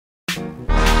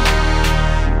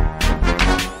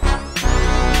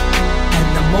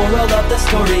moral of the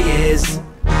story is, and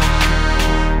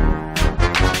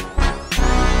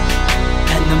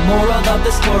the moral of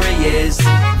the story is,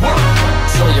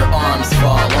 till your arms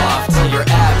fall off, till your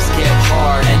abs get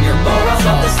hard, and your moral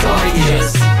of the story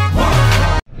is.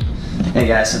 Hey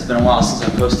guys, it's been a while since I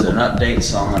posted an update,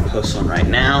 so I'm going to post one right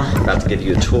now. I'm about to give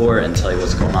you a tour and tell you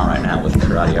what's going on right now with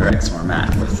Karate RX, where I'm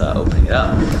at with opening it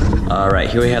up. Alright,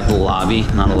 here we have the lobby.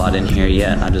 Not a lot in here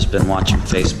yet. I've just been watching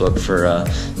Facebook for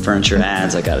furniture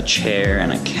ads. I got a chair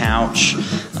and a couch,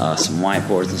 some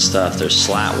whiteboards and stuff. There's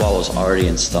slat walls already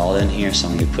installed in here, so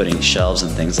I'm going to be putting shelves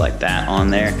and things like that on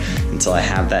there until I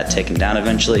have that taken down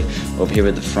eventually. Over here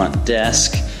with the front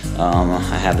desk,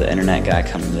 I have the internet guy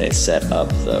come today to set up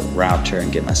the router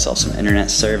and get myself some internet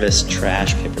service,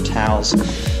 trash, paper towels,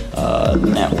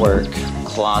 network,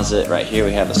 closet. Right here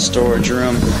we have a storage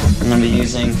room I'm going to be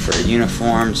using for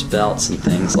uniforms, belts, and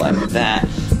things like that.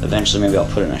 Eventually maybe I'll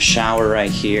put in a shower right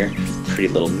here, pretty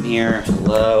little mirror,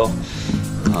 hello,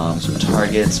 some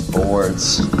targets,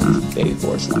 boards, baby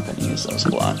boards, I'm not going to use those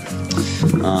a lot.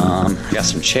 I got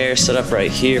some chairs set up right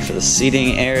here for the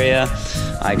seating area.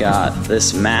 I got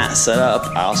this mat set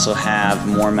up. I also have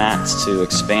more mats to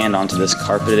expand onto this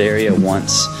carpeted area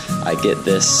once I get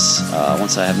this,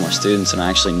 once I have more students and I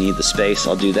actually need the space,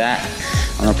 I'll do that.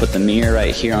 I'm gonna put the mirror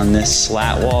right here on this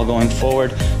slat wall going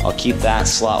forward. I'll keep that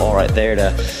slat wall right there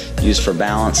to use for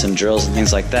balance and drills and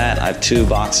things like that. I have 2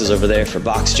 boxes over there for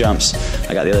box jumps.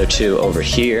 I got the other 2 over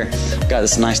here. Got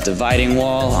this nice dividing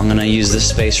wall. I'm gonna use this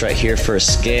space right here for a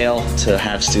scale to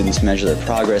have students measure their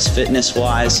progress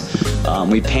fitness-wise.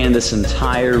 We painted this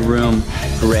entire room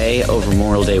gray over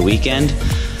Memorial Day weekend.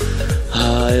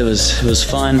 It was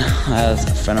fun. A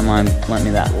friend of mine lent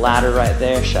me that ladder right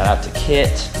there. Shout out to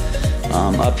Kit.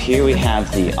 Up here we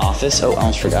have the office. Oh, I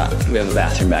almost forgot. We have a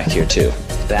bathroom back here too.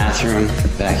 Bathroom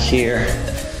back here.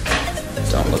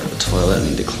 Don't look at the toilet, I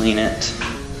need to clean it.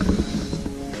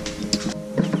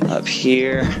 Up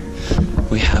here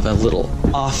we have a little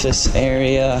office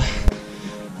area.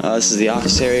 This is the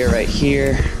office area right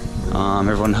here.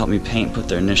 Everyone helped me paint, put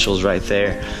their initials right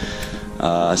there.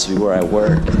 This will be where I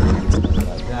work.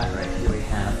 Like that. Right here we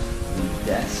have the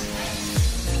desk.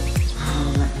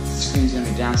 The screen's gonna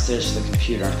be downstairs to the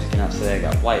computer I'm picking up today. I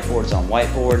got whiteboards on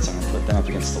whiteboards. I'm gonna put them up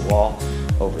against the wall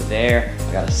over there.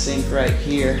 I got a sink right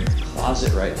here,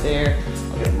 closet right there.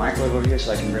 I'll get a microwave over here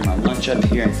so I can bring my lunch up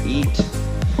here and eat.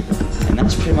 And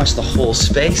that's pretty much the whole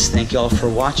space. Thank you all for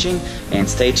watching, and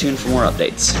stay tuned for more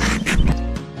updates.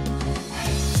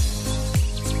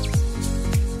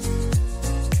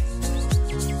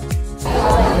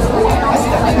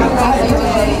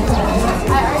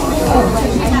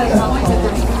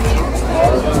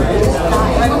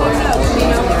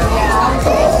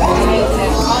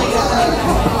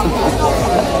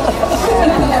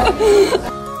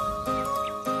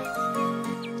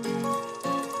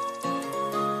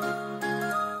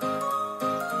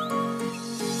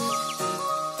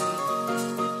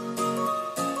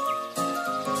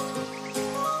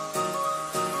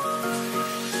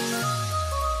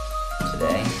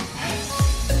 Today,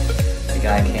 the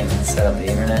guy came and set up the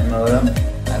internet modem.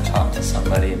 I talked to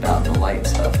somebody about the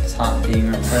lights up top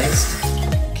being replaced.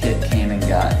 Kid came and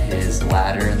got his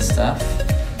ladder and stuff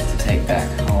to take back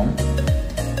home.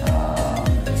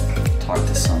 Talked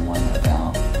to someone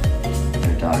about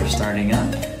their daughter starting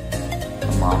up.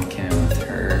 A mom came in with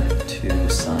her 2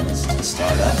 sons to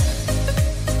start up.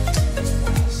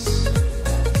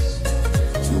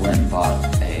 We went and bought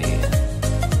a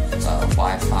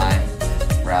Wi-Fi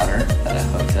router that I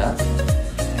hooked up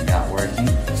and got working.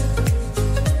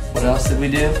 What else did we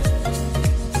do?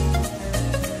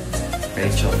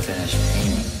 Rachel finished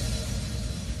painting.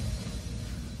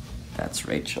 That's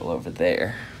Rachel over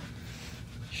there.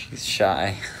 She's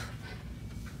shy.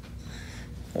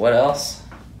 What else?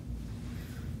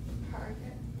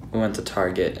 Target. We went to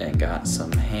Target and got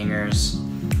some hangers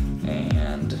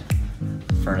and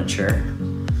furniture,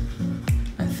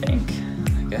 I think.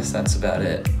 I guess that's about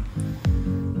it.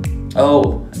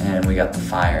 Oh, and we got the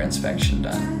fire inspection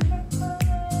done.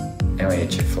 And we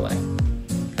ate Chick-fil-A.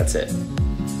 That's it.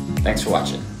 Thanks for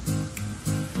watching.